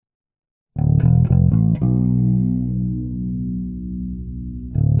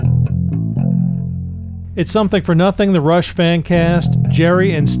It's Something for Nothing, the Rush Fancast.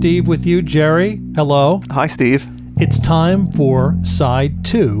 Jerry and Steve with you. Jerry, hello. Hi, Steve. It's time for side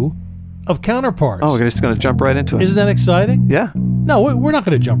 2 of Counterparts. Oh, we're just going to jump right into it. Isn't that exciting? Yeah. No, we're not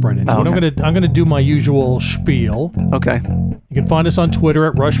going to jump right into it. I'm going to do my usual spiel. Okay. You can find us on Twitter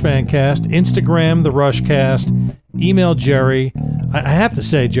at Rush Fancast, Instagram, the Rushcast, email Jerry. I have to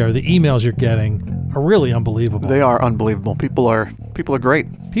say, Jerry, the emails you're getting are really unbelievable. They are unbelievable. People are great.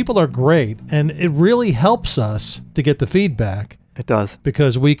 People are great, and it really helps us to get the feedback. It does.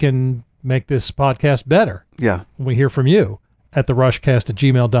 Because we can make this podcast better. Yeah. When we hear from you at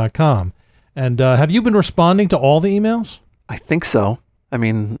therushcast@gmail.com. And have you been responding to all the emails? I think so. I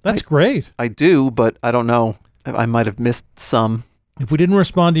mean... That's great. I do, but I don't know. I might have missed some. If we didn't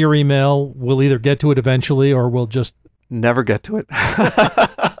respond to your email, we'll either get to it eventually or we'll just... Never get to it.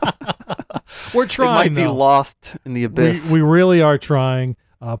 We're trying, It might be lost in the abyss. We really are trying.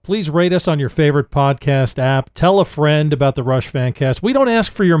 Please rate us on your favorite podcast app. Tell a friend about the Rush Fancast. We don't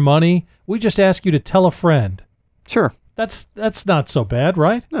ask for your money. We just ask you to tell a friend. Sure. That's not so bad,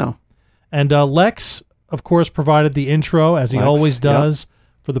 right? No. And Lex, of course, provided the intro, as he always does,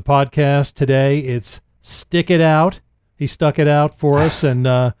 for the podcast. Today, it's Stick It Out. He stuck it out for us and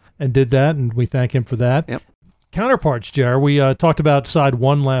did that, and we thank him for that. Yep. Counterparts, Jar. We talked about side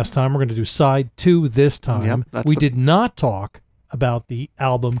 1 last time. We're going to do side 2 this time. Yep, we did not talk about the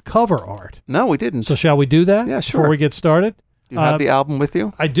album cover art. No, we didn't. So shall we do that? Yeah, sure. Before we get started? Do you have the album with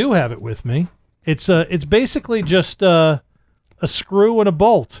you? I do have it with me. It's basically just a screw and a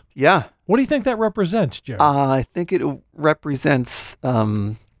bolt. Yeah. What do you think that represents, Jerry? I think it represents, I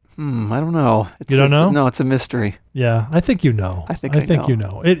don't know. You don't know? No, it's a mystery. Yeah, I think you know. I think you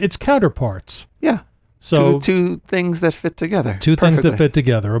know. It's counterparts. Yeah. So two things that fit together. Two things that perfectly. fit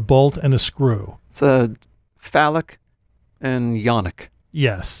together, a bolt and a screw. It's a phallic and yonic.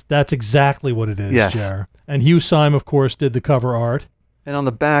 Yes, that's exactly what it is, Yes. Jer. And Hugh Syme, of course, did the cover art. And on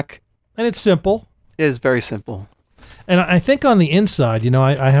the back, and it's simple. It is very simple. And I think on the inside,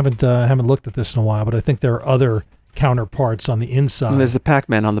 I haven't looked at this in a while, but I think there are other counterparts on the inside. And there's a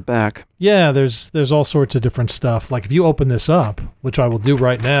Pac-Man on the back. Yeah, there's all sorts of different stuff. Like if you open this up, which I will do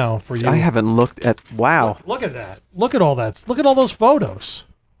right now for you. I haven't looked at. Wow. Look at that. Look at all that. Look at all those photos.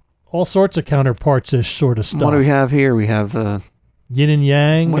 All sorts of counterparts-ish sort of stuff. What do we have here? We have yin and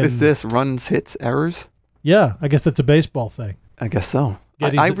yang. What is this? Runs, hits, errors? Yeah, I guess that's a baseball thing. I guess so.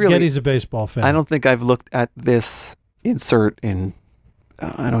 Getty's a baseball fan. I don't think I've looked at this insert in,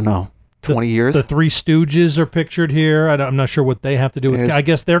 I don't know, 20 years. The Three Stooges are pictured here. I'm not sure what they have to do with. I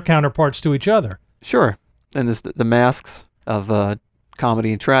guess they're counterparts to each other. Sure. And there's the masks of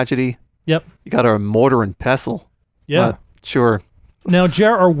comedy and tragedy. Yep. You got our mortar and pestle. Yeah. Sure. Now,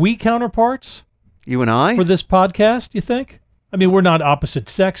 Jer, are we counterparts? You and I? For this podcast, you think? I mean, we're not opposite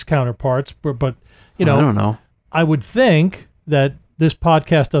sex counterparts, but I don't know. I would think that this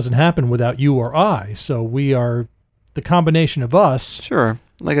podcast doesn't happen without you or I. So we are the combination of us. Sure.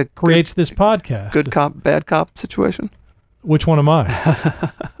 Like a creates this podcast. Good cop, bad cop situation. Which one am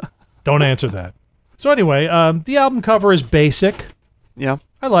I? Don't answer that. So anyway, the album cover is basic. Yeah.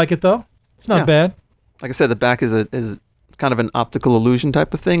 I like it though. It's not bad. Like I said, the back is kind of an optical illusion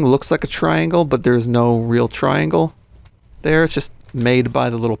type of thing. Looks like a triangle, but there's no real triangle there. It's just made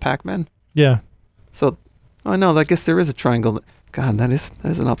by the little Pac-Man. Yeah. So, I guess there is a triangle. God, that is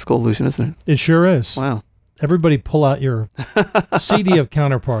an optical illusion, isn't it? It sure is. Wow. Everybody pull out your CD of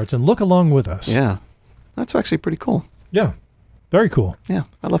counterparts and look along with us. Yeah. That's actually pretty cool. Yeah. Very cool. Yeah.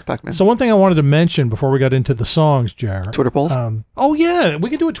 I love Pac-Man. So one thing I wanted to mention before we got into the songs, Jared. Twitter polls? Oh, yeah. We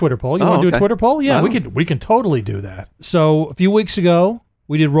can do a Twitter poll. You want to do a Twitter poll? Yeah, we can totally do that. So a few weeks ago,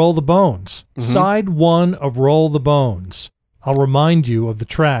 we did Roll the Bones. Mm-hmm. Side 1 of Roll the Bones. I'll remind you of the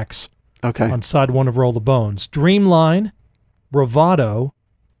tracks on side 1 of Roll the Bones. Dreamline, Bravado,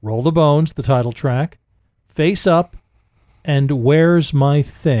 Roll the Bones, the title track, Face Up, and Where's My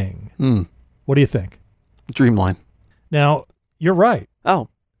Thing? What do you think? Dreamline. Now, you're right. Oh,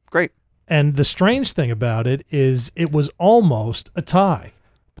 great. And the strange thing about it is it was almost a tie.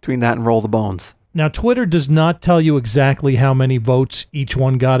 Between that and Roll the Bones. Now, Twitter does not tell you exactly how many votes each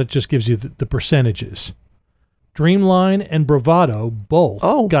one got. It just gives you the percentages. Dreamline and Bravado both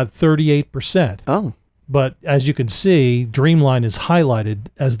got 38%. Oh. But as you can see, Dreamline is highlighted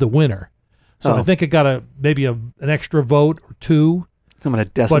as the winner. So I think it got maybe an extra vote or two. Some a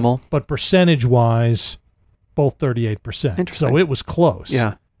decimal. But percentage-wise, both 38%. Interesting. So it was close.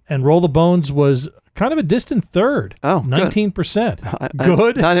 Yeah. And Roll the Bones was kind of a distant third. Oh, 19%.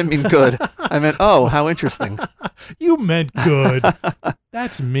 Good? I didn't mean good. I meant, how interesting. You meant good.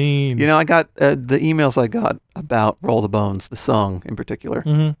 That's mean. I got the emails I got about Roll the Bones, the song in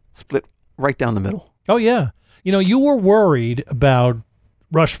particular, split right down the middle. Oh, yeah. You know, you were worried about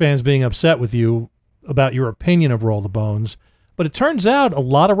Rush fans being upset with you about your opinion of Roll the Bones, but it turns out a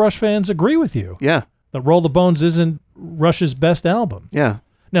lot of Rush fans agree with you. Yeah. That Roll the Bones isn't Rush's best album. Yeah.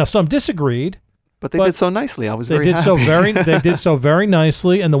 Now, some disagreed. But they did so nicely. I was very happy. They did so very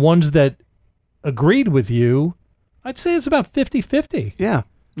nicely, and the ones that agreed with you, I'd say it's about 50-50. Yeah.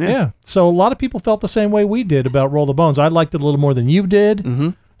 So a lot of people felt the same way we did about Roll the Bones. I liked it a little more than you did. Mm-hmm.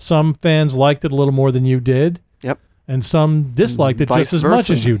 Some fans liked it a little more than you did. Yep. And some disliked it just as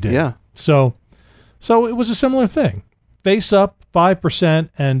much as you did. Yeah. So it was a similar thing. Face Up, 5%,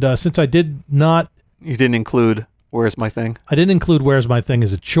 and since I did not... You didn't include Where's My Thing? I didn't include Where's My Thing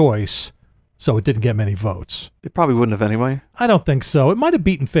as a choice, so it didn't get many votes. It probably wouldn't have anyway. I don't think so. It might have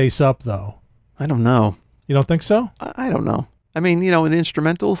beaten Face Up, though. I don't know. You don't think so? I don't know. I mean, in the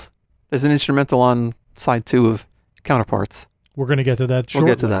instrumentals, there's an instrumental on side 2 of Counterparts. We're going to get to that shortly.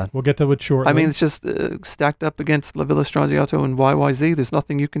 We'll get to that. We'll get to it shortly. I mean, it's just stacked up against La Villa Strangiato and YYZ. There's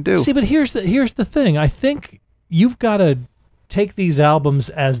nothing you can do. See, but here's the thing. I think you've got to take these albums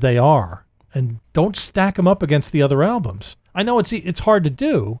as they are and don't stack them up against the other albums. I know it's hard to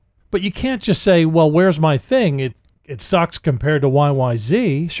do, but you can't just say, well, Where's My Thing? It sucks compared to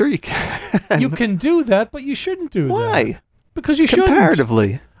YYZ. Sure you can. You can do that, but you shouldn't do that. Why? Because you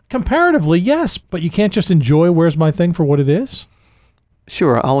shouldn't. Comparatively, yes, but you can't just enjoy Where's My Thing for what it is?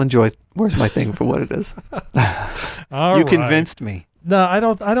 Sure, I'll enjoy Where's My Thing for what it is. You convinced me. No, I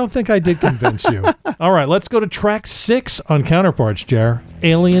don't think I did convince you. All right, let's go to track 6 on Counterparts, Jer.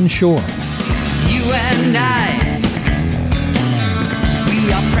 Alien Shore. You and I,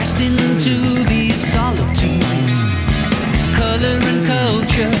 we are pressed into these solitudes. Color and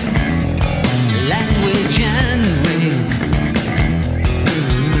culture, language and race.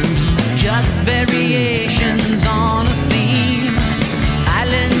 Just variations on a theme.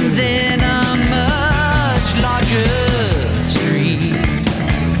 Islands in a much larger stream.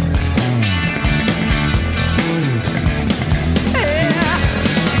 Yeah,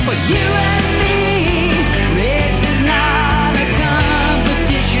 but you and me, race is not a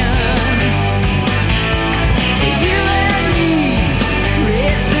competition. You and me,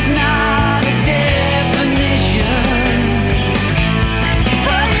 race is not a definition.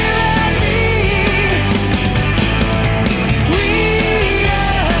 For you and me, we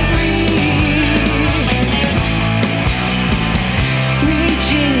agree.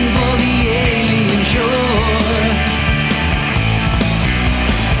 Reaching for the alien shore.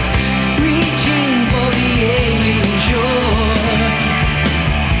 Reaching for the alien shore.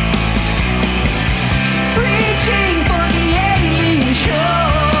 Reaching for the alien shore.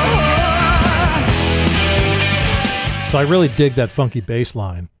 So I really dig that funky bass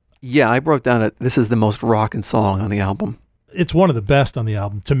line. Yeah, I broke down it. This is the most rockin' song on the album. It's one of the best on the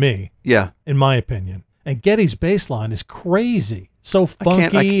album, to me, Yeah. in my opinion. And Geddy's bass line is crazy. So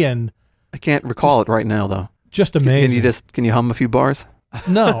funky and I can't recall it right now, though. just amazing. Can you hum a few bars?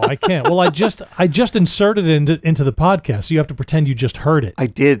 No, I can't. Well, I just inserted it into the podcast, so you have to pretend you just heard it. I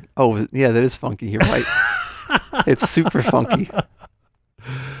did. Oh, yeah, that is funky. You're right. It's super funky.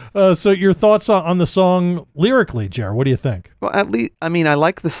 So your thoughts on the song lyrically, Jer? What do you think? Well, at least, I mean, I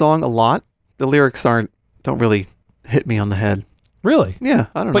like the song a lot. The lyrics don't really hit me on the head. Really? Yeah,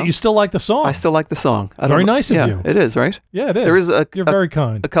 I don't know. But you still like the song. I still like the song. Very nice of you. It is, right? Yeah, it is. There is You're very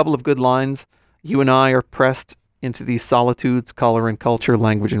kind. a couple of good lines. You and I are pressed into these solitudes, color and culture,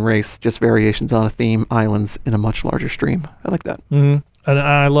 language and race, just variations on a theme, islands in a much larger stream. I like that. Mm-hmm. And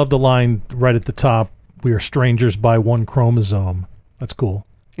I love the line right at the top, we are strangers by one chromosome. That's cool.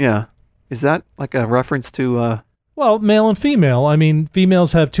 Yeah. Is that like a reference to... Well, male and female. I mean,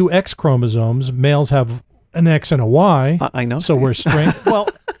 females have 2 X chromosomes. Males have an X and a Y. I know. So Steve. we're strange. Well,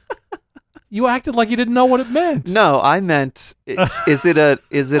 you acted like you didn't know what it meant. No, I meant, is it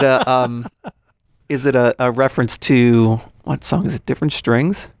a reference to, what song is it? Different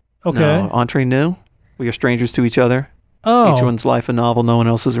Strings? Okay. No, Entre Nous? We are strangers to each other. Oh. Each one's life a novel no one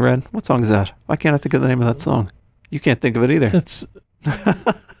else has read. What song is that? Why can't I think of the name of that song? You can't think of it either. It's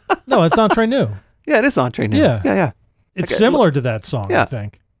no, it's Entre Nous. Yeah, it is Entre Nous. Yeah. Yeah. It's Okay, similar to that song, yeah. I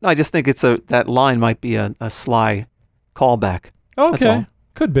think. No, I just think that line might be a sly callback. That's Okay. all.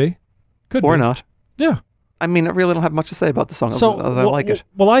 Could be. Could Or be. not. Yeah. I mean, I really don't have much to say about the song. So other than I like it.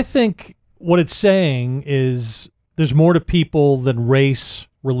 Well, I think what it's saying is there's more to people than race,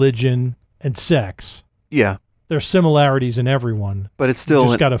 religion, and sex. Yeah, There's similarities in everyone. but it's You still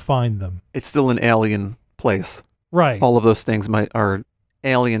just got to find them. it's still an alien place. Right. All of those things are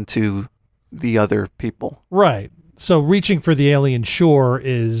alien to the other people. Right. So reaching for the alien shore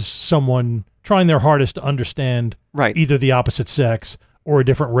is someone trying their hardest to understand Right. either the opposite sex or a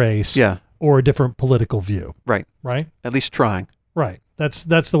different race. Yeah. or a different political view. Right. Right? At least trying. Right. That's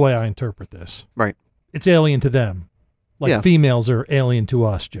the way I interpret this. Right. It's alien to them. Like Yeah. females are alien to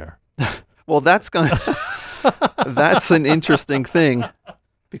us, Jer. Well, that's an interesting thing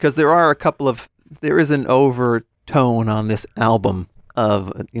because there is an overtone on this album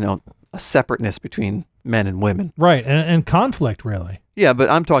of, a separateness between men and women. Right. And conflict, really. Yeah, but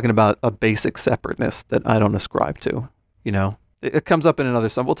I'm talking about a basic separateness that I don't ascribe to, It comes up in another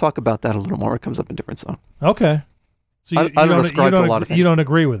song. We'll talk about that a little more. It comes up in a different song. Okay. So I don't ascribe to a lot of things. You don't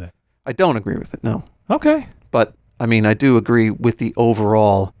agree with it? I don't agree with it, no. Okay. But, I do agree with the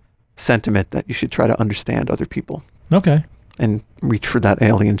overall sentiment that you should try to understand other people Okay. and reach for that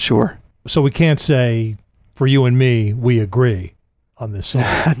alien shore. So we can't say, for you and me, we agree on this song.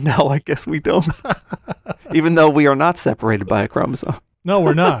 No, I guess we don't. Even though we are not separated by a chromosome. No,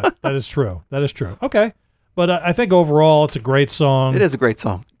 we're not. That is true. Okay. But I think overall it's a great song. It is a great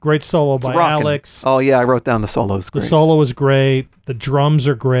song. Great solo by rockin'. Alex. Oh, yeah, I wrote down the solos. The Great. solo is great. The drums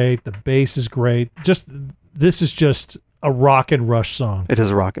are great. The bass is great. This is just a rock and rush song. It is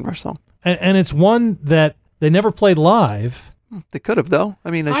a rock and rush song. And it's one that they never played live. They could have, though.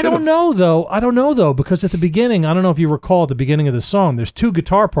 They should have. I don't know, though, because at the beginning, I don't know if you recall at the beginning of the song, there's two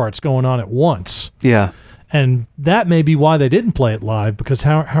guitar parts going on at once. Yeah. And that may be why they didn't play it live, because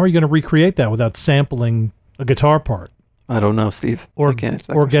how are you going to recreate that without sampling a guitar part? I don't know, Steve. Or I can't answer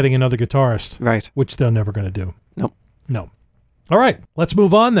that question. getting another guitarist. Right. Which they're never going to do. Nope. No. All right, let's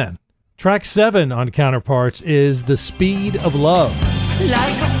move on then. Track 7 on Counterparts is The Speed of Love.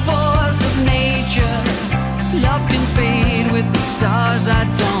 Like a force of nature, love can fade with the stars at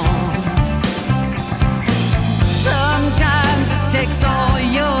dawn. Sometimes it takes all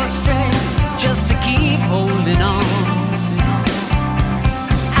your strength just to keep holding on.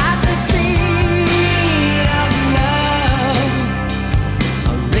 At the speed of love, a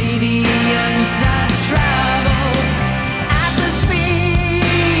radiance that travels. At the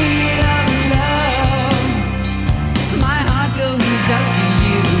speed of love, my heart goes out to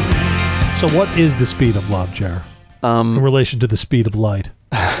you. So what is the speed of love, Jer, in relation to the speed of light?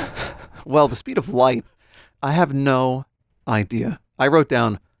 Well, the speed of light, I have no idea. I wrote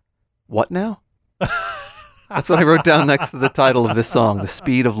down, what now? That's what I wrote down next to the title of this song, The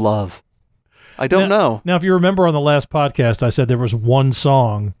Speed of Love. I don't know. Now, if you remember on the last podcast, I said there was one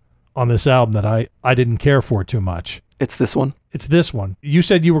song on this album that I didn't care for too much. It's this one. It's this one. You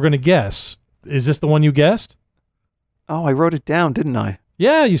said you were going to guess. Is this the one you guessed? Oh, I wrote it down, didn't I?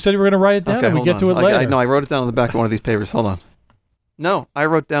 Yeah, you said you were going to write it down, and we hold get on. to it later. No, I wrote it down on the back of one of these papers. Hold on. No, I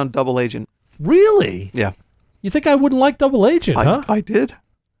wrote down Double Agent. Really? Yeah. You think I wouldn't like Double Agent, huh? I did.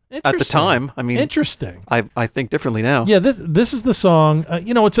 At the time. Interesting. I think differently now. Yeah, this is the song.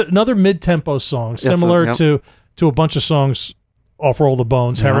 It's another mid-tempo song, similar to a bunch of songs off Roll the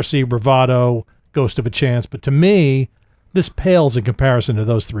Bones, Heresy, Bravado, Ghost of a Chance. But to me, this pales in comparison to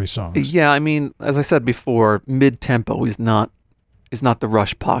those three songs. Yeah, as I said before, mid-tempo is not the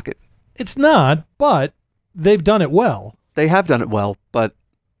Rush pocket. It's not, but they've done it well. They have done it well, but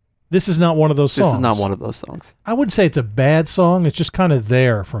this is not one of those songs. This is not one of those songs. I wouldn't say it's a bad song. It's just kind of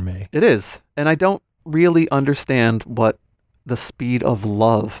there for me. It is. And I don't really understand what the speed of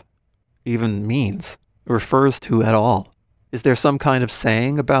love even means, refers to at all. Is there some kind of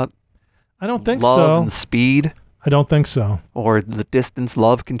saying about I don't think love so. and speed? I don't think so. Or the distance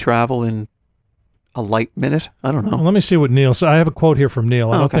love can travel in a light minute? I don't know. Well, let me see what Neil said. I have a quote here from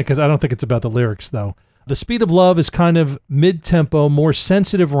Neil. I don't okay. think it's about the lyrics though. The Speed of Love is kind of mid-tempo, more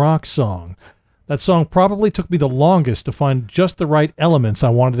sensitive rock song. That song probably took me the longest to find just the right elements I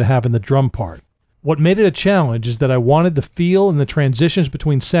wanted to have in the drum part. What made it a challenge is that I wanted the feel and the transitions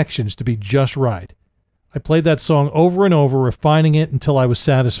between sections to be just right. I played that song over and over, refining it until I was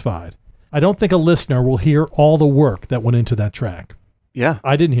satisfied. I don't think a listener will hear all the work that went into that track. Yeah.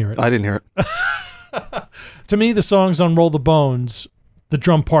 I didn't hear it. I didn't hear it. To me, the songs on Roll the Bones, the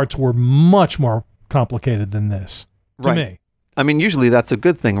drum parts were much more complicated than this. To me. Usually that's a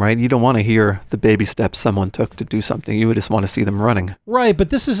good thing, right? You don't want to hear the baby steps someone took to do something. You would just want to see them running. Right, but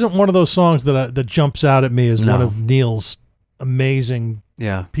this isn't one of those songs that jumps out at me as one of Neil's amazing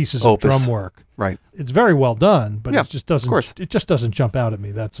pieces Opus. of drum work. Right. It's very well done, but Yeah, it just doesn't. of course. It just doesn't jump out at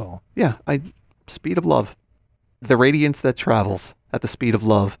me. That's all. Yeah, Speed of Love. The radiance that travels at the speed of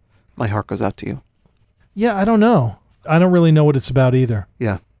love. My heart goes out to you. Yeah, I don't know. I don't really know what it's about either.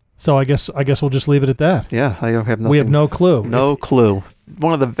 Yeah. So I guess we'll just leave it at that. Yeah, I don't have nothing. We have no clue. No clue.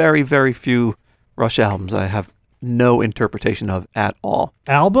 One of the very, very few Rush albums I have no interpretation of at all.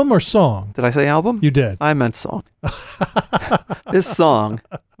 Album or song? Did I say album? You did. I meant song. This song,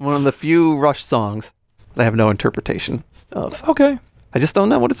 one of the few Rush songs that I have no interpretation of. Okay. I just don't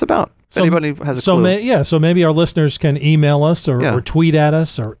know what it's about. If anybody has a clue. So maybe our listeners can email us or tweet at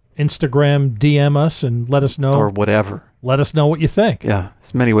us or Instagram DM us and let us know. Or whatever. Let us know what you think. Yeah,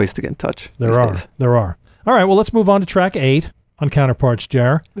 there's many ways to get in touch. There are. All right, well, let's move on to track 8 on Counterparts,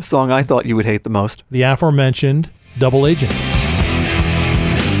 Jar. The song I thought you would hate the most. The aforementioned Double Agent.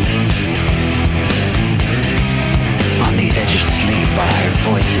 On the edge of sleep, I heard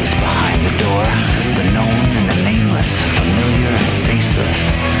voices behind the door. The known and the nameless, familiar and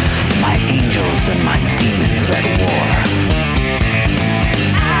faceless. My angels and my demons at war.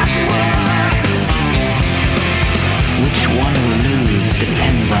 Which one will lose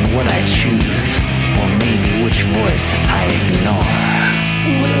depends on what I choose, or maybe which voice I ignore.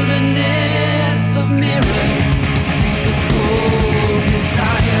 Wilderness of mirrors, streets of cold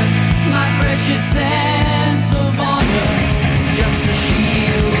desire, my precious sense of honor, just a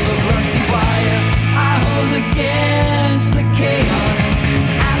shield of rusty wire I hold against the chaos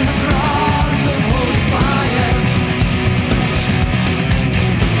and the cross of holy fire.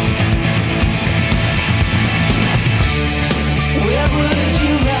 Where would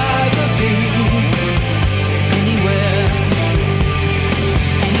you rather be? Anywhere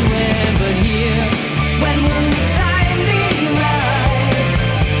but here. When will the time be right?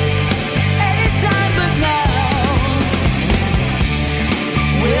 Anytime but now.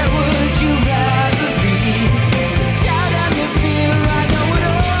 Where would you rather be? The doubt and the fear, I know it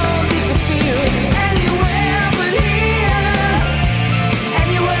all disappear. Anywhere but here.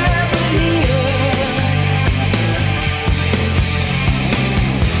 Anywhere but here.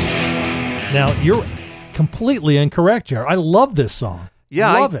 Now, you're completely incorrect, Jar. I love this song.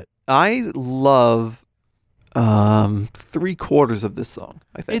 Yeah, love it. I love 3/4 of this song,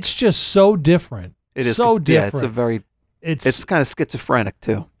 I think. It's just so different. It is so different. Yeah, it's a very... It's kind of schizophrenic,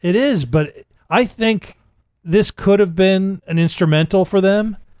 too. It is, but I think this could have been an instrumental for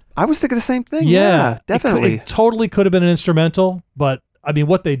them. I was thinking the same thing. Yeah, definitely. It totally could have been an instrumental, but I mean,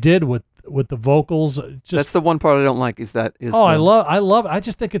 what they did with the vocals, that's the one part I don't like. I love it. I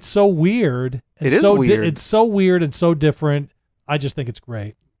just think it's so weird. It is weird. It's so weird and so different. I just think it's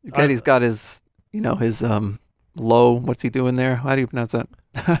great. Geddy's got his low. What's he doing there? How do you pronounce that?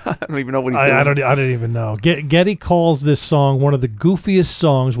 I don't even know what he's doing. I don't even know. Geddy calls this song one of the goofiest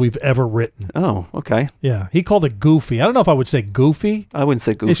songs we've ever written. Oh, okay. Yeah, he called it goofy. I don't know if I would say goofy. I wouldn't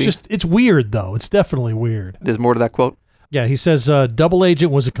say goofy. It's weird though. It's definitely weird. There's more to that quote. Yeah, he says, Double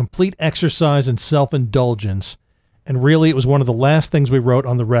Agent was a complete exercise in self-indulgence, and really it was one of the last things we wrote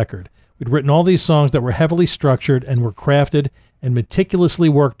on the record. We'd written all these songs that were heavily structured and were crafted and meticulously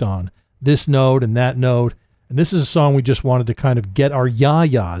worked on, this note and that note, and this is a song we just wanted to kind of get our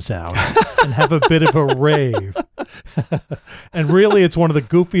yayas out and have a bit of a rave. And really, it's one of the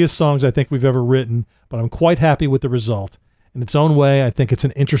goofiest songs I think we've ever written, but I'm quite happy with the result. In its own way, I think it's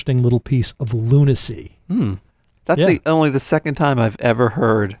an interesting little piece of lunacy. That's only the second time I've ever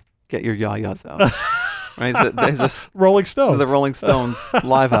heard "Get Your Yayas Out." Right? There's Rolling Stones, the Rolling Stones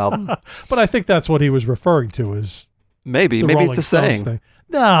live album. But I think that's what he was referring to as maybe it's a saying. Thing.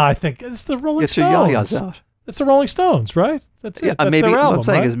 No, I think it's the Rolling Stones. Get your yayas out. It's the Rolling Stones, right? That's it. That's maybe their album, what I'm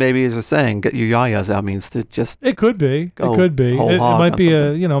saying right? is maybe it's a saying. Get your yayas out means to just. It could be. It could be. It might be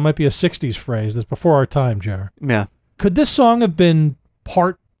it might be a '60s phrase. That's before our time, Jar. Yeah. Could this song have been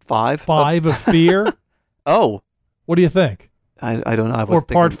part 5 of Fear? Oh. What do you think? I don't know. Or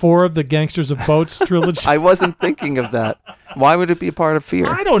part 4 of the Gangsters of Boats trilogy? I wasn't thinking of that. Why would it be a part of Fear?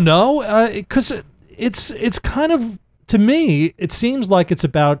 I don't know. Because it's kind of, to me, it seems like it's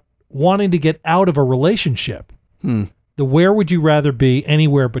about wanting to get out of a relationship. The where would you rather be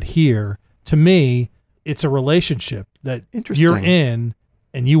anywhere but here, to me, it's a relationship that you're in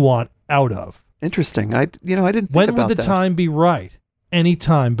and you want out of. Interesting. I didn't think about that. When would the time be right? Any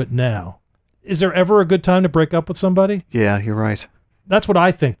time but now. Is there ever a good time to break up with somebody? Yeah, you're right. That's what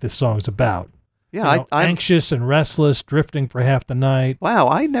I think this song's about. Yeah, I'm anxious and restless, drifting for half the night. Wow,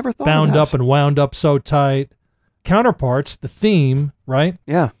 I never thought bound of that. up and wound up so tight. Counterparts, the theme, right?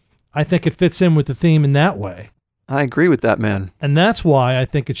 Yeah. I think it fits in with the theme in that way. I agree with that, man. And that's why I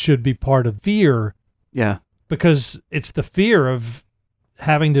think it should be part of Fear. Yeah. Because it's the fear of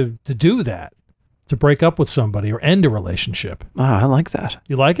having to do that, to break up with somebody or end a relationship. Oh, I like that.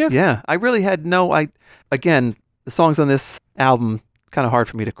 You like it? Yeah. I really had again, the songs on this album, kind of hard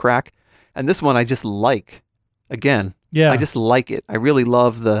for me to crack. And this one I just like. Again. Yeah. I just like it. I really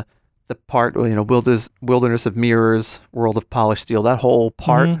love the part, Wilderness of Mirrors, World of Polished Steel, that whole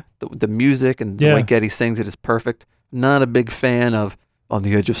part, the music and the way Geddy sings it is perfect. Not a big fan of On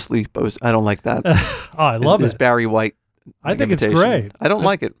the Edge of Sleep. I don't like that. I love it. It's Barry White. I think it's great. I don't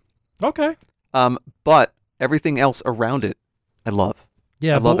like it. Okay. But everything else around it I love.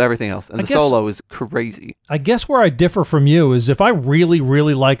 Yeah, I love but everything else. And I the guess- solo is crazy. I guess where I differ from you is if I really,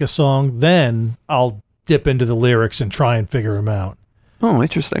 really like a song, then I'll dip into the lyrics and try and figure them out. Oh,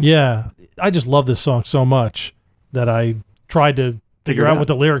 interesting. Yeah, I just love this song so much that I tried to figure it out out. what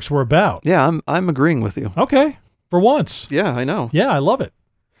the lyrics were about. Yeah, I'm agreeing with you. Okay, for once. Yeah, I know. Yeah, I love it.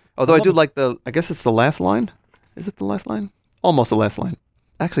 Although I love do it. like I guess it's the last line. Is it the last line? Almost the last line.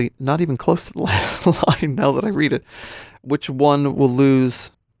 Actually, not even close to the last line now that I read it. Which one will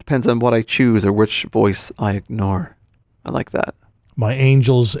lose depends on what I choose or which voice I ignore. I like that. My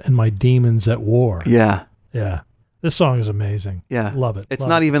angels and my demons at war. Yeah. Yeah. This song is amazing. Yeah. Love it. It's Love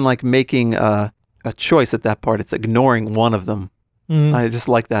not it. even like making a choice at that part. It's ignoring one of them. Mhm. I just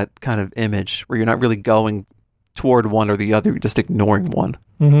like that kind of image where you're not really going toward one or the other. You're just ignoring one.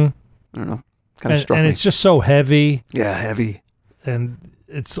 Mhm. I don't know. Kind of And, struck and me. it's just so heavy, Yeah, heavy. and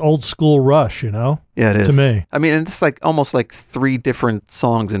it's old school Rush, you know, Yeah, it is. to me. I mean, it's like almost like 3 different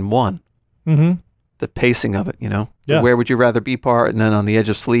songs in one. Mm-hmm. The pacing of it, you know? The Yeah. Where Would You Rather Be part, and then On the Edge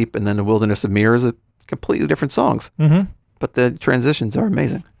of Sleep, and then The Wilderness of Mirrors are completely different songs. Mm-hmm. But the transitions are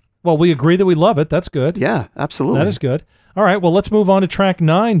amazing. Well, we agree that we love it. That's good. Yeah, absolutely. That is good. All right. Well, let's move on to track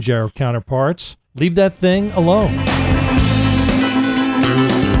 9, Jared Counterparts. Leave That Thing Alone.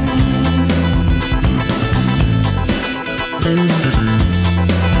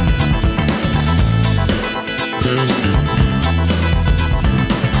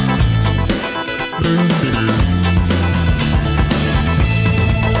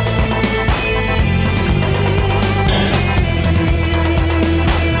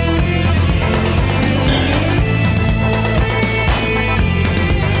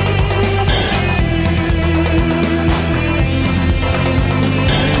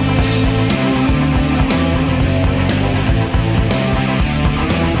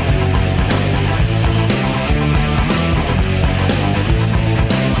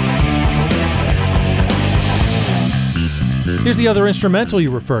 Here's the other instrumental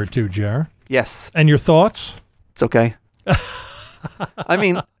you referred to, Jer. Yes, And your thoughts? it's okay. I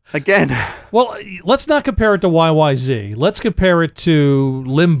mean, again, Well, let's not compare it to YYZ. Let's compare it to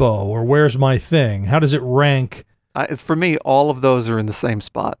Limbo or Where's My Thing. How does it rank? for me, all of those are in the same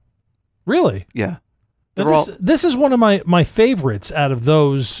spot. Really? Yeah. Now, They're all, this is one of my favorites out of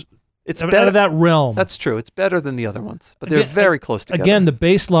those, it's out better. of that realm. That's true. It's better than the other ones, but they're Again- very close together. Again, the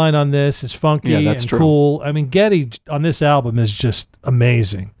bass line on this is funky Yeah, that's and true. cool. I mean, Getty on this album is just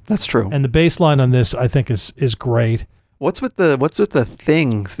amazing. That's true. And the bass line on this, I think, is great. What's with the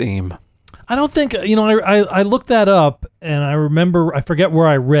Thing theme? I don't think, I looked that up and I remember, I forget where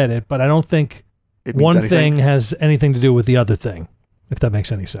I read it, but I don't think It means one anything? thing has anything to do with the other thing, if that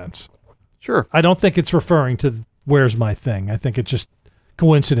makes any sense. Sure. I don't think it's referring to Where's My Thing. I think it's just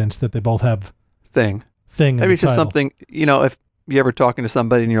coincidence that they both have Thing. thing in Maybe the it's just title. something, if you ever talking to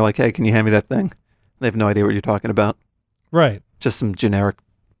somebody and you're like, hey, can you hand me that thing? They have no idea what you're talking about. Right, Just some generic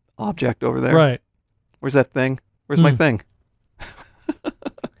object over there. right. Where's that thing? Where's my thing?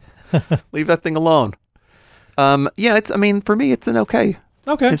 Leave that thing alone. Yeah, for me, it's an okay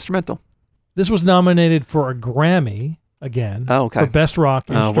Okay. instrumental. This was nominated for a Grammy, again, Oh, okay. for Best Rock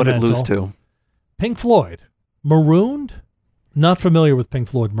Instrumental. What did it lose to? Pink Floyd. Marooned? Not familiar with Pink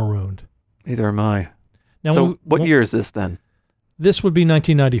Floyd Marooned. Neither am I. Now, So what year is this then? This would be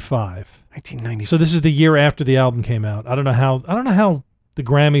 1995. 1990. So this is the year after the album came out. I don't know how the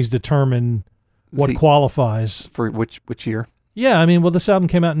Grammys determine what The- qualifies. For which year? Yeah, I mean, well, this album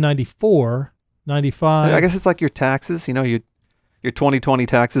came out in 94, 95. I guess it's like your taxes. Your 2020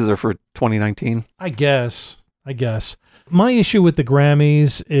 taxes are for 2019. I guess. My issue with the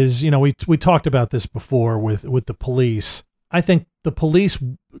Grammys is, we talked about this before with the Police. I think the Police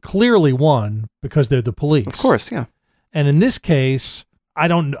clearly won because they're the Police. Of course, yeah. And in this case, I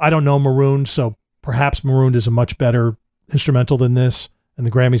don't know Marooned, so perhaps Marooned is a much better instrumental than this, and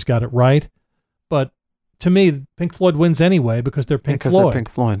the Grammys got it right. But to me, Pink Floyd wins anyway because they're Pink Because Floyd. they're Pink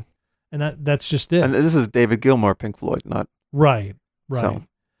Floyd. And that's just it. And this is David Gilmour, Pink Floyd, not Right. So.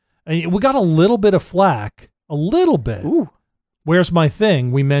 And we got a little bit of flack, a little bit. Ooh. Where's My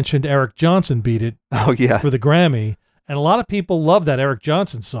Thing? We mentioned Eric Johnson beat it Oh yeah. for the Grammy, and a lot of people love that Eric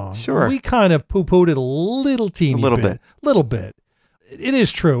Johnson song. Sure. We kind of poo-pooed it a little teeny A little bit. Little bit. It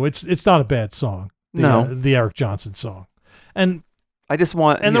is true. It's not a bad song. No. The Eric Johnson song. And I just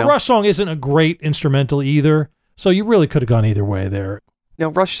want the Rush song isn't a great instrumental either, so you really could have gone either way there.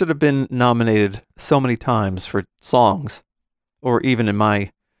 Rush should have been nominated so many times for songs, or even in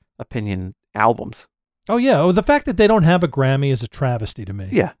my opinion, albums. Oh yeah, the fact that they don't have a Grammy is a travesty to me.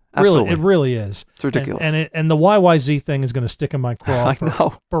 Yeah, absolutely. Really, it really is. It's ridiculous. And the YYZ thing is going to stick in my craw I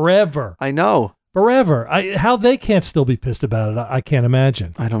know. forever. I know. Forever. How they can't still be pissed about it, I can't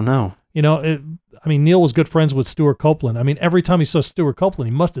imagine. I don't know. You know, Neil was good friends with Stuart Copeland. I mean, every time he saw Stuart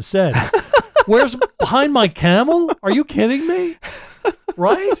Copeland, he must have said, "Where's Behind My Camel? Are you kidding me?"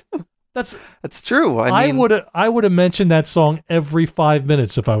 Right? That's true. I would have mentioned that song every 5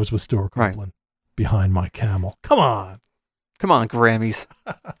 minutes if I was with Stuart Copeland. Right. Behind My Camel. Come on, Grammys.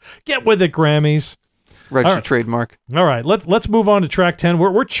 Get with it, Grammys. Registered trademark. All right, let's move on to track 10.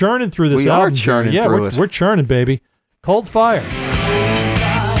 We're churning through this album. We are churning through it. We're churning, baby. Cold Fire.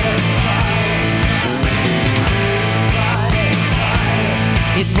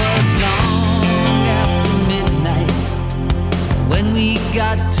 It was long after midnight when we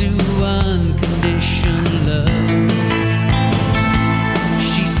got to unconditional love.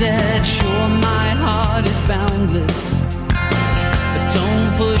 She said, sure, my heart is boundless, but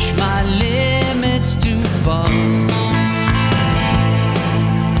don't push my limits too far.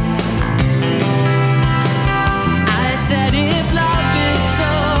 I said, if love is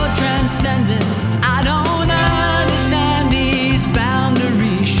so transcendent, I don't understand these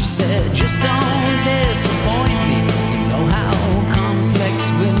boundaries. She said, just don't disappoint me. You know how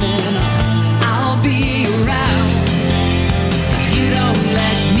complex women are. I'll be around if you don't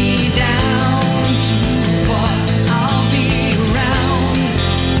let me down too far. I'll be around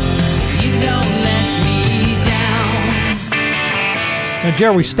if you don't let me down. Now,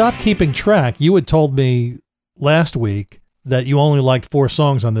 Jerry, we stopped keeping track. You had told me last week that you only liked 4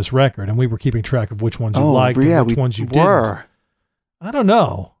 songs on this record, and we were keeping track of which ones you liked and which ones you didn't. I don't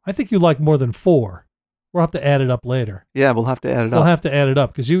know. I think you like more than 4. We'll have to add it up later. Yeah, we'll have to add it up. We'll have to add it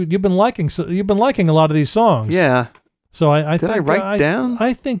up because you've been liking a lot of these songs. Yeah. So I did I write down?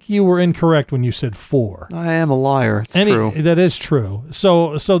 I think you were incorrect when you said 4. I am a liar. It's true. That is true.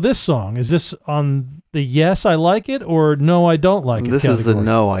 So this song, is this on the yes I like it or no I don't like it? This category? is the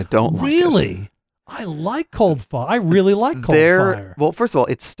no I don't like it. Really? I like Cold Fire. I really like Cold Fire. Well, first of all,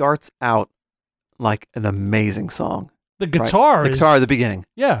 it starts out like an amazing song. The guitar The guitar at the beginning.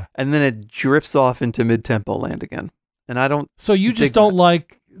 Yeah. And then it drifts off into mid-tempo land again. And I don't So you just don't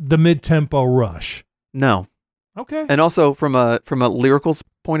like the mid-tempo rush? No. Okay. And also from a lyrical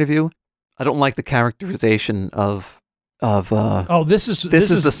point of view, I don't like the characterization of this is the song. This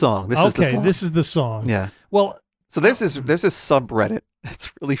is the song. This is the song. Yeah. Well, so there's this subreddit.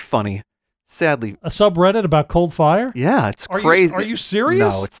 It's really funny. Sadly, a subreddit about Cold Fire? Yeah, it's crazy. Are you serious?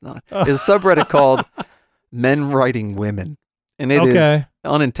 No, it's not. It's a subreddit called Men Writing Women. And it is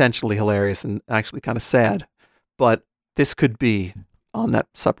unintentionally hilarious and actually kind of sad. But this could be on that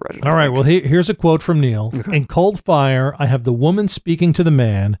subreddit. All right, well, here's a quote from Neil. Okay. In Cold Fire, I have the woman speaking to the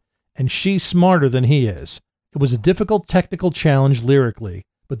man, and she's smarter than he is. It was a difficult technical challenge lyrically,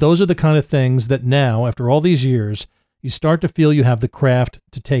 but those are the kind of things that now, after all these years, you start to feel you have the craft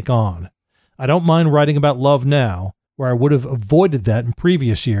to take on. I don't mind writing about love now, where I would have avoided that in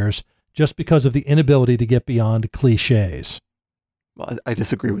previous years just because of the inability to get beyond cliches. Well, I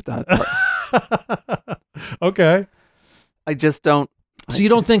disagree with that. Okay. I just don't. So you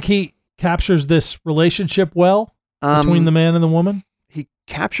don't think he captures this relationship well between the man and the woman? He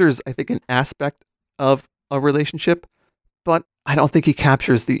captures, I think, an aspect of a relationship, but I don't think he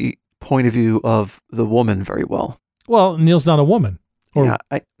captures the point of view of the woman very well. Well, Neil's not a woman.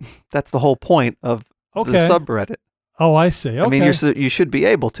 That's the whole point of the subreddit. Oh, I see. Okay. I mean, you should be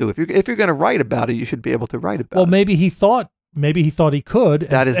able to. If you're going to write about it, you should be able to write about it. Well, maybe he thought he could.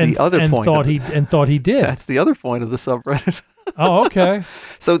 That is the other point. And thought he did. That's the other point of the subreddit. Oh, okay.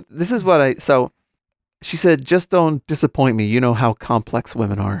 So this is what so she said, just don't disappoint me. You know how complex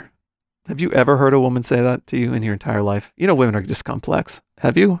women are. Have you ever heard a woman say that to you in your entire life? You know women are just complex.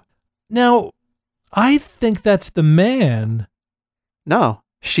 Have you? Now, I think that's the man. No,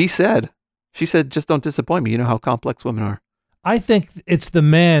 she said, just don't disappoint me. You know how complex women are. I think it's the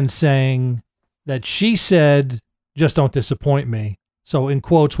man saying that she said, just don't disappoint me. So in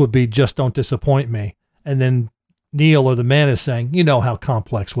quotes would be, just don't disappoint me. And then Neil or the man is saying, you know how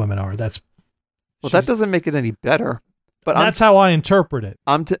complex women are. That doesn't make it any better. But that's how I interpret it.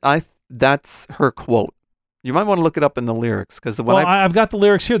 That's her quote. You might want to look it up in the lyrics because I've got the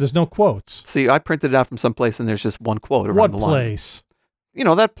lyrics here. There's no quotes. See, I printed it out from someplace and there's just one quote around the line. What place? You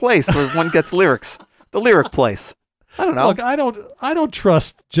know, that place where one gets lyrics. The lyric place. I don't know. Look, I don't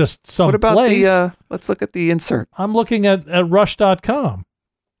trust just some place. What about place. Let's look at the insert. I'm looking at rush.com.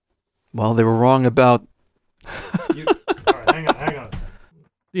 Well, they were wrong about. All right, hang on.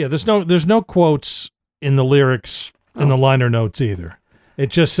 Yeah, there's no quotes in the lyrics in the liner notes either. It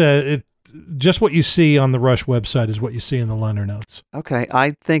just said just what you see on the Rush website is what you see in the liner notes. Okay,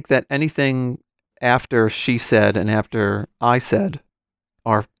 I think that anything after she said and after I said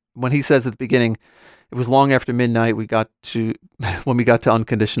are when he says at the beginning, it was long after midnight when we got to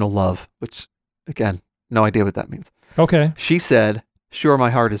unconditional love, which, again, no idea what that means. Okay. She said, sure, my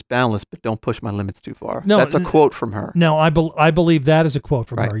heart is boundless, but don't push my limits too far. No, that's a quote from her. No, I believe that is a quote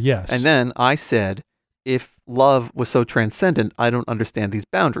from Right. her, yes. And then I said, if love was so transcendent, I don't understand these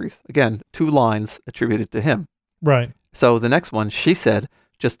boundaries. Again, 2 lines attributed to him. Right. So the next one, she said,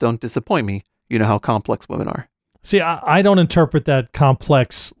 just don't disappoint me. You know how complex women are. See, I don't interpret that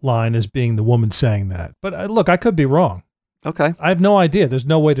complex line as being the woman saying that. But look, I could be wrong. Okay. I have no idea. There's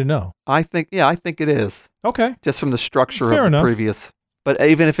no way to know. I think it is. Okay. Just from the structure Fair of the enough. previous. But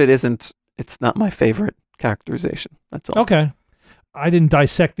even if it isn't, it's not my favorite characterization. That's all. Okay. I didn't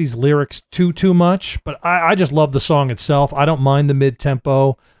dissect these lyrics too much, but I just love the song itself. I don't mind the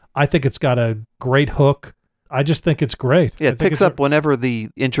mid-tempo. I think it's got a great hook. I just think it's great. Yeah, it picks up whenever the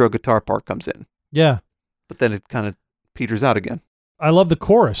intro guitar part comes in. Yeah. But then it kind of peters out again. I love the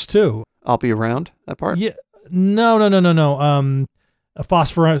chorus, too. I'll be around, that part? Yeah. No. A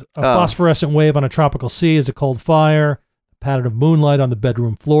phosphorescent wave on a tropical sea is a cold fire. A pattern of moonlight on the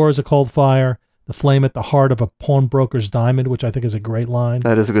bedroom floor is a cold fire. The flame at the heart of a pawnbroker's diamond, which I think is a great line,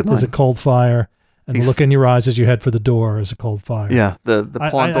 That is a good line. is a cold fire. And the look in your eyes as you head for the door is a cold fire. Yeah, the I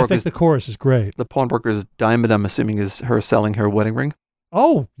pawnbroker's think the chorus is great. the pawnbroker's diamond, I'm assuming, is her selling her wedding ring.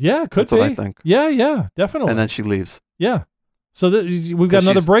 Oh, yeah, could That's be. what I think. Yeah, definitely. And then she leaves. Yeah. So we've got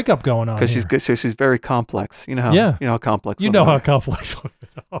another breakup going on Because here. she's good. So she's very complex. You know how Yeah. you know how complex You women know how are. complex women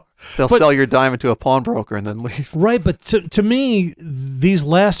are. They'll but- sell your diamond to a pawnbroker and then leave. Right, but to me, these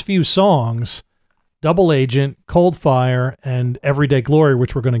last few songs, Double Agent, Cold Fire, and Everyday Glory,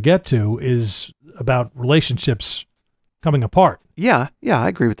 which we're going to get to, is about relationships coming apart. Yeah, I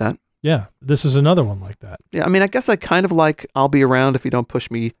agree with that. Yeah, this is another one like that. Yeah, I mean, I guess I kind of like I'll be around if you don't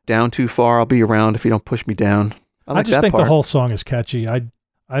push me down too far. I'll be around if you don't push me down. I like just that think part. the whole song is catchy. I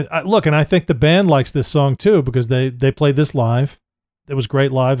look, and I think the band likes this song too because they played this live. It was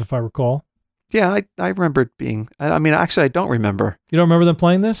great live, if I recall. Yeah, I remember it being. I mean, actually, I don't remember. You don't remember them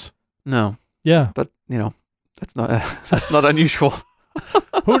playing this? No, Yeah. but that's not unusual.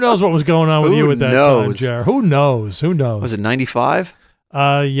 Who knows what was going on with Who you at that knows? time, Jared? Who knows? Was it 95?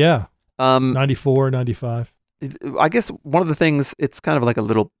 Yeah. 94, 95. I guess one of the things, it's kind of like a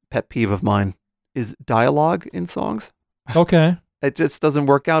little pet peeve of mine, is dialogue in songs. Okay. It just doesn't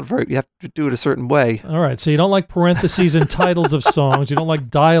work out you have to do it a certain way. All right. So you don't like parentheses in titles of songs. You don't like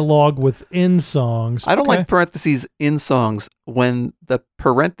dialogue within songs. I don't Okay. like parentheses in songs when the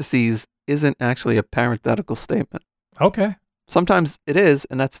parentheses isn't actually a parenthetical statement. Okay. Sometimes it is,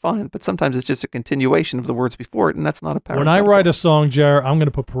 and that's fine, but sometimes it's just a continuation of the words before it, and that's not a When parenthetical. I write a song, Jared, I'm going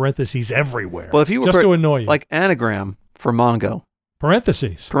to put parentheses everywhere. Well, if you were just to annoy you. like anagram for Mongo,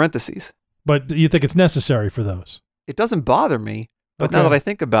 parentheses. parentheses. But you think it's necessary for those. It doesn't bother me, but now Okay. that I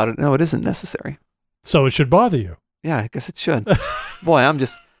think about it, no, it isn't necessary. So it should bother you. Yeah, I guess it should. Boy, I'm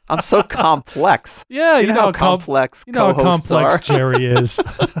so complex. Yeah, You know how complex you know how co-hosts complex are. Jerry is.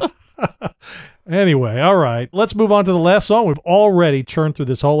 Anyway, all right. Let's move on to the last song. We've already churned through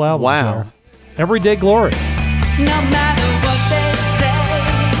this whole album. Wow. Jared. Everyday Glory. No matter what they say,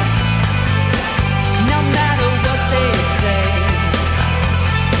 no matter what they say,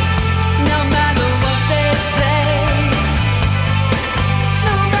 no matter what they say,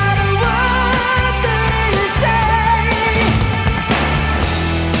 no matter what they say.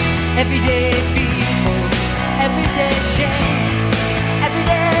 Everyday people, everyday shame,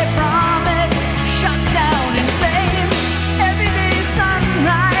 everyday promise, shut down in flames, everyday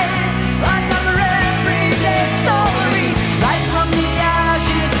sunrise, another everyday story, rise from the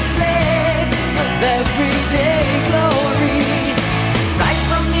ashes, place of everyday glory, rise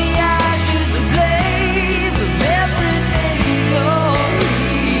from the ashes, a blaze of everyday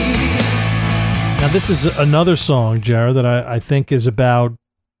glory. Now, this is another song, Jared, that I think is about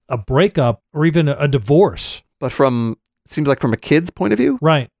a breakup or even a divorce. But it seems like from a kid's point of view.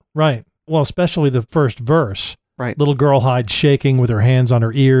 Right. Well, especially the first verse. Right. Little girl hides shaking with her hands on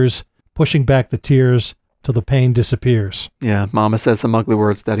her ears, pushing back the tears till the pain disappears. Yeah, Mama says some ugly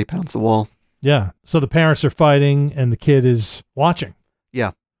words, Daddy pounds the wall. Yeah. So the parents are fighting and the kid is watching.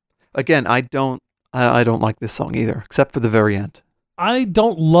 Yeah. Again, I don't like this song either, except for the very end. I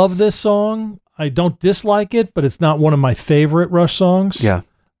don't love this song. I don't dislike it, but it's not one of my favorite Rush songs. Yeah.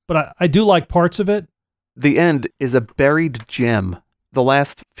 But I do like parts of it. The end is a buried gem. The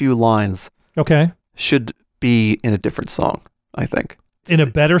last few lines Okay. should be in a different song, I think. In a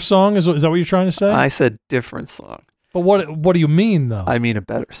better song? Is that what you're trying to say? I said different song. But what do you mean, though? I mean a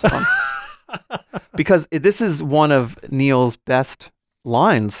better song. Because this is one of Neil's best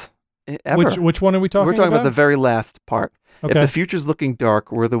lines ever. Which one are we talking We're talking about about? the very last part. If the future's looking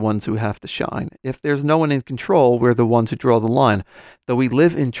dark, we're the ones who have to shine. If there's no one in control, we're the ones who draw the line. Though we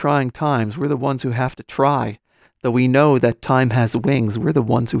live in trying times, we're the ones who have to try. Though we know that time has wings, we're the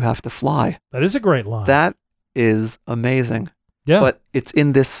ones who have to fly. That is a great line. That is amazing. Yeah. But it's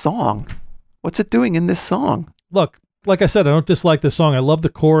in this song. What's it doing in this song? Look, like I said, I don't dislike this song. I love the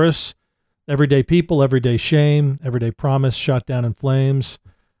chorus. Everyday people, everyday shame, everyday promise, shot down in flames.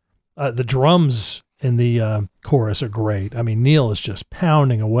 The drums in the chorus are great. I mean, Neil is just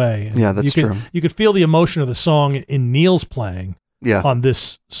pounding away. Yeah, that's true. You could feel the emotion of the song in Neil's playing on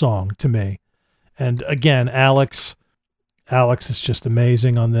this song to me. And again, Alex is just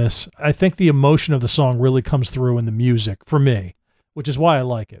amazing on this. I think the emotion of the song really comes through in the music for me, which is why I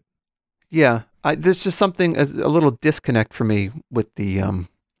like it. Yeah, there's just something, a little disconnect for me with the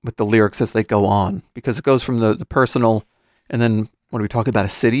lyrics as they go on, because it goes from the personal, and then when we talk about a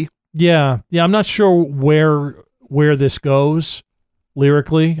city. Yeah, I'm not sure where this goes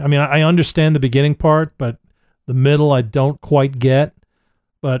lyrically. I mean, I understand the beginning part, but the middle I don't quite get.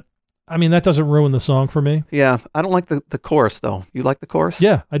 But I mean, that doesn't ruin the song for me. Yeah, I don't like the chorus though. You like the chorus?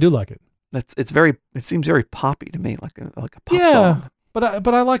 Yeah, I do like it. It seems very poppy to me, like a pop song. But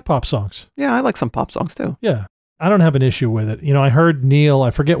I like pop songs. Yeah, I like some pop songs too. Yeah, I don't have an issue with it. You know, I heard Neil.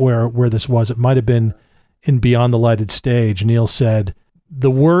 I forget where this was. It might have been in Beyond the Lighted Stage. Neil said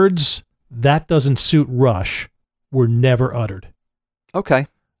the words "that doesn't suit Rush" were never uttered. Okay.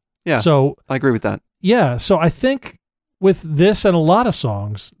 Yeah. So I agree with that. Yeah. So I think with this and a lot of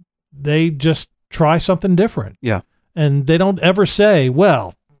songs, they just try something different. Yeah. And they don't ever say,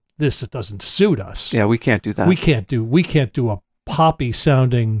 well, this doesn't suit us. Yeah, we can't do that. We can't do a poppy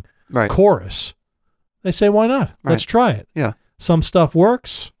sounding chorus. They say, why not? Right. Let's try it. Yeah. Some stuff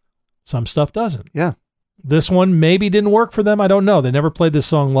works, some stuff doesn't. Yeah. This one maybe didn't work for them. I don't know. They never played this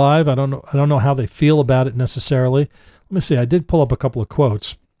song live. I don't know how they feel about it necessarily. Let me see. I did pull up a couple of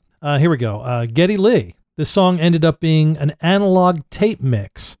quotes. Here we go. Geddy Lee. This song ended up being an analog tape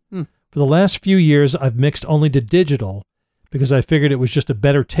mix. For the last few years, I've mixed only to digital because I figured it was just a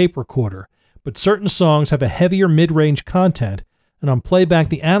better tape recorder. But certain songs have a heavier mid-range content, and on playback,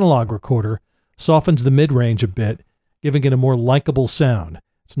 the analog recorder softens the mid-range a bit, giving it a more likable sound.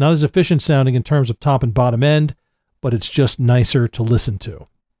 It's not as efficient sounding in terms of top and bottom end, but it's just nicer to listen to.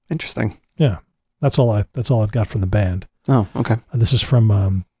 Interesting. Yeah, that's all I've got from the band. Oh, okay. This is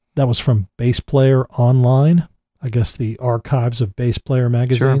from that was from Bass Player Online, I guess the archives of Bass Player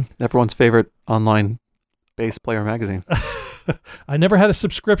magazine. Sure, everyone's favorite online bass player magazine. I never had a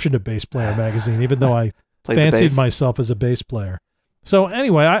subscription to Bass Player magazine, even though I fancied myself as a bass player. So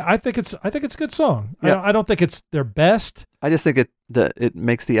anyway, I think it's a good song. Yeah. I don't think it's their best. I just think it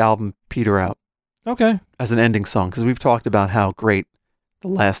makes the album peter out. Okay. As an ending song, because we've talked about how great the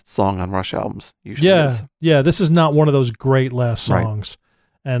last song on Rush albums usually is. Yeah, this is not one of those great last songs. Right.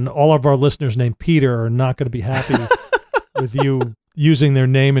 And all of our listeners named Peter are not going to be happy with you using their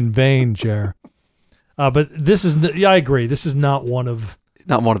name in vain, Jer. But this is, I agree. This is not one of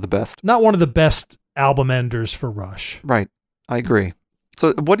the best. Not one of the best album enders for Rush. Right. I agree.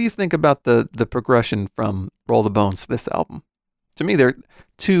 So what do you think about the progression from Roll the Bones to this album? To me, they're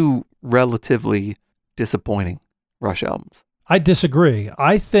two relatively disappointing Rush albums. I disagree.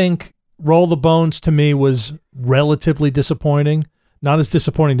 I think Roll the Bones to me was relatively disappointing. Not as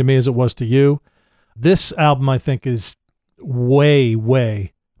disappointing to me as it was to you. This album, I think, is way,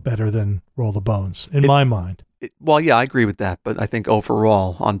 way better than Roll the Bones, in my mind. Well, yeah, I agree with that. But I think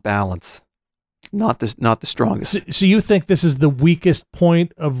overall, on balance, not the strongest. So you think this is the weakest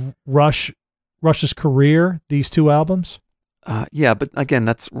point of Rush's career, these two albums? Yeah, but again,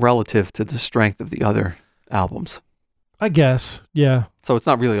 that's relative to the strength of the other albums. I guess, yeah. So it's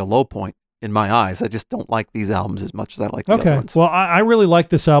not really a low point in my eyes. I just don't like these albums as much as I like the other ones. Well, I really like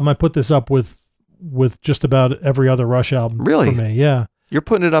this album. I put this up with just about every other Rush album for me. Yeah. You're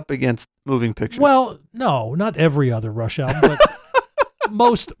putting it up against Moving Pictures. Well, no, not every other Rush album, but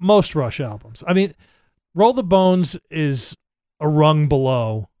most Rush albums. I mean, Roll the Bones is a rung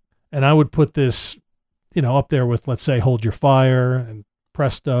below, and I would put this, up there with, let's say, Hold Your Fire and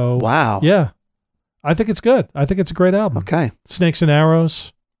Presto. Wow. Yeah. I think it's good. I think it's a great album. Okay. Snakes and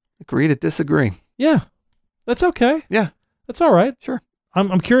Arrows. Agree to disagree. Yeah. That's okay. Yeah. That's all right. Sure.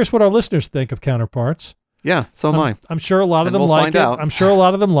 I'm curious what our listeners think of Counterparts. Yeah, so am I. I'm sure a lot of them like it. I'm sure a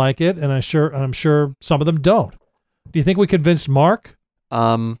lot of them like it, and I'm sure some of them don't. Do you think we convinced Mark?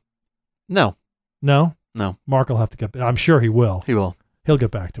 No. No? No. Mark will have to get. I'm sure he will. He will. He'll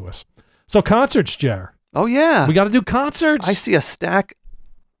get back to us. So concerts, Jer. Oh yeah. We got to do concerts. I see a stack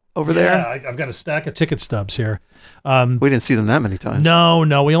over there. Yeah, I've got a stack of ticket stubs here. We didn't see them that many times.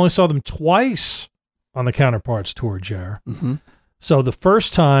 No, we only saw them twice. on the Counterparts tour, Jer. Mm-hmm. So the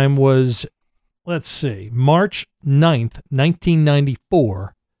first time was, let's see, March 9th,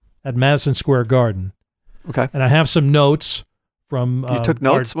 1994 at Madison Square Garden. Okay. And I have some notes from You took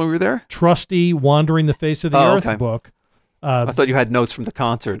notes when we were there? trusty Wandering the Face of the Earth okay. book. I thought you had notes from the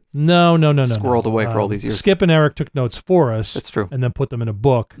concert. No. Squirreled away for all these years. Skip and Eric took notes for us. That's true. And then put them in a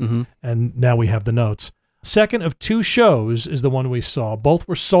book. Mm-hmm. And now we have the notes. Second of two shows is the one we saw. Both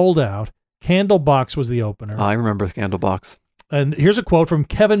were sold out. Candlebox was the opener. I remember Candlebox. And here's a quote from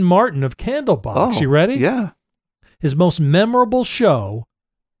Kevin Martin of Candlebox. Oh, You ready? Yeah. His most memorable show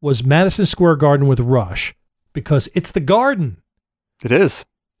was Madison Square Garden with Rush because it's the Garden. It is.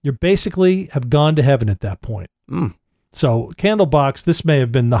 You basically have gone to heaven at that point. Mm. So Candlebox, this may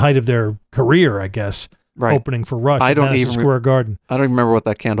have been the height of their career, I guess, Right. opening for Rush I at don't Madison even Square Garden. I don't remember what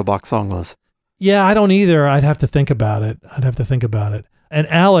that Candlebox song was. Yeah, I don't either. I'd have to think about it. And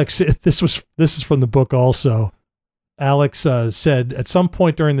Alex, this is from the book also. Alex said at some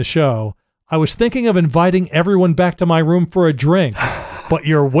point during the show, I was thinking of inviting everyone back to my room for a drink, but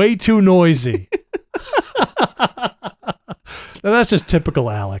you're way too noisy. Now, that's just typical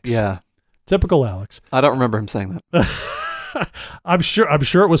Alex. Yeah. Typical Alex. I don't remember him saying that. I'm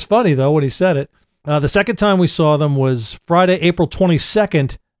sure it was funny though when he said it. The second time we saw them was Friday, April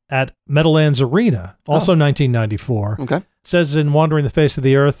 22nd at Meadowlands Arena, also 1994. Okay. It says in Wandering the Face of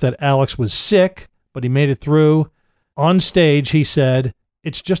the Earth that Alex was sick, but he made it through. On stage, he said,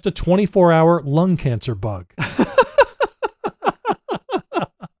 "It's just a 24-hour lung cancer bug."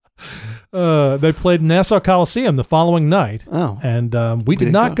 They played Nassau Coliseum the following night. Oh. And we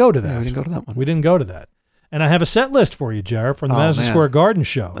did not go to that. Yeah, we didn't go to that one. We didn't go to that. And I have a set list for you, Jared, from the Madison Square Garden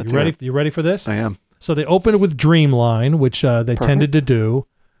show. Let's You ready? hear it. You ready for this? I am. So they opened with Dreamline, which they Perfect. tended to do.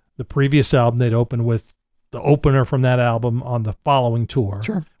 The previous album, they'd open with the opener from that album on the following tour.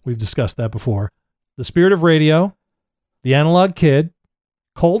 Sure. We've discussed that before. The Spirit of Radio, The Analog Kid,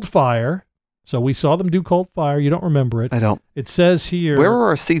 Cold Fire. So we saw them do Cold Fire. You don't remember it. I don't. It says here. Where were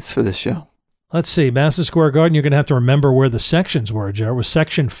our seats for this show? Let's see. Madison Square Garden, you're going to have to remember where the sections were, Jared. It was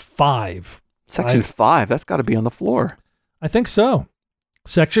section 5. Section 5. That's got to be on the floor. I think so.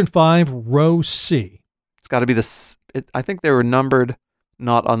 Section 5, row C. It's got to be I think they were numbered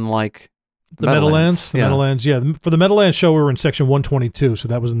not unlike The Meadowlands? The Yeah. Meadowlands, yeah. For the Meadowlands show, we were in section 122, so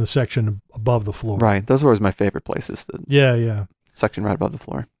that was in the section above the floor. Right. Those were always my favorite places. The Yeah. section right above the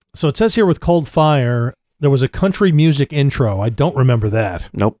floor. So it says here with Cold Fire, there was a country music intro. I don't remember that.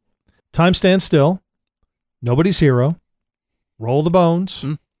 Nope. Time Stands Still, Nobody's Hero, Roll the Bones,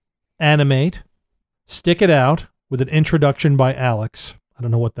 Animate, Stick It Out with an introduction by Alex. I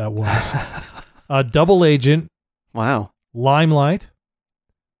don't know what that was. Double Agent, Wow. Limelight,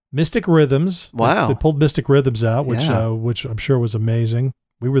 Mystic Rhythms. Wow. They pulled Mystic Rhythms out, which Yeah. which I'm sure was amazing.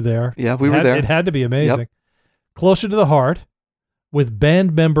 We were there. Yeah, we were there. It had to be amazing. Yep. Closer to the Heart, with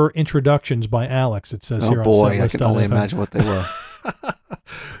band member introductions by Alex. It says here Oh on boy, I can only setlist.fm. imagine what they were.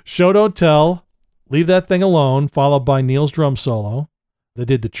 Show Don't Tell, Leave That Thing Alone, followed by Neil's drum solo. They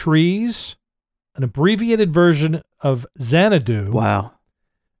did The Trees, an abbreviated version of Xanadu, Wow.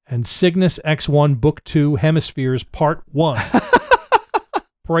 and Cygnus X1 Book 2 Hemispheres Part 1.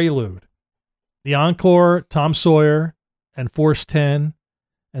 Prelude. The Encore, Tom Sawyer, and Force 10.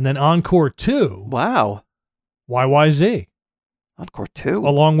 And then Encore 2, Wow. YYZ, Encore 2.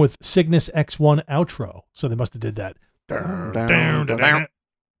 along with Cygnus X1 outro. So they must have did that.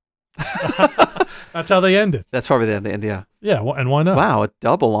 That's how they ended. That's probably the end, yeah. Yeah, and why not? Wow, a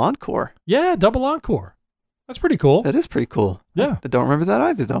double encore. Yeah, double encore. That's pretty cool. That is pretty cool. Yeah. I don't remember that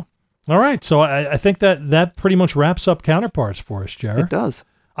either, though. All right, so I think that pretty much wraps up Counterparts for us, Jared. It does.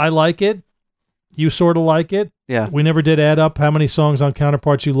 I like it. You sort of like it. Yeah. We never did add up how many songs on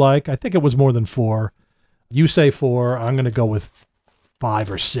Counterparts you like. I think it was more than 4. You say 4. I'm going to go with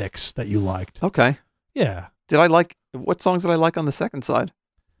 5 or 6 that you liked. Okay. Yeah. What songs did I like on the second side?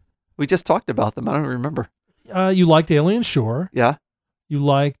 We just talked about them. I don't remember. You liked Alien Shore. Yeah. You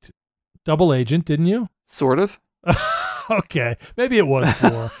liked Double Agent, didn't you? Sort of. Okay. Maybe it was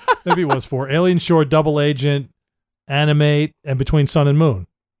 4. Maybe it was 4. Alien Shore, Double Agent, Animate, and Between Sun and Moon.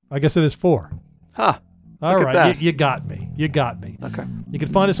 I guess it is 4. Huh. All Look at right. that. You got me. You got me. Okay. You can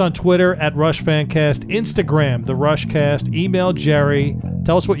find us on Twitter at RushFanCast, Instagram, The Rushcast, email Jerry.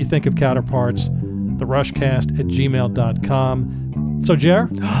 Tell us what you think of Counterparts, therushcast@gmail.com. So, Jer,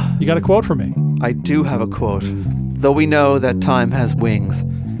 you got a quote for me? I do have a quote. Though we know that time has wings,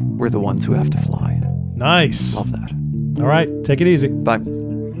 we're the ones who have to fly. Nice. Love that. All right. Take it easy. Bye.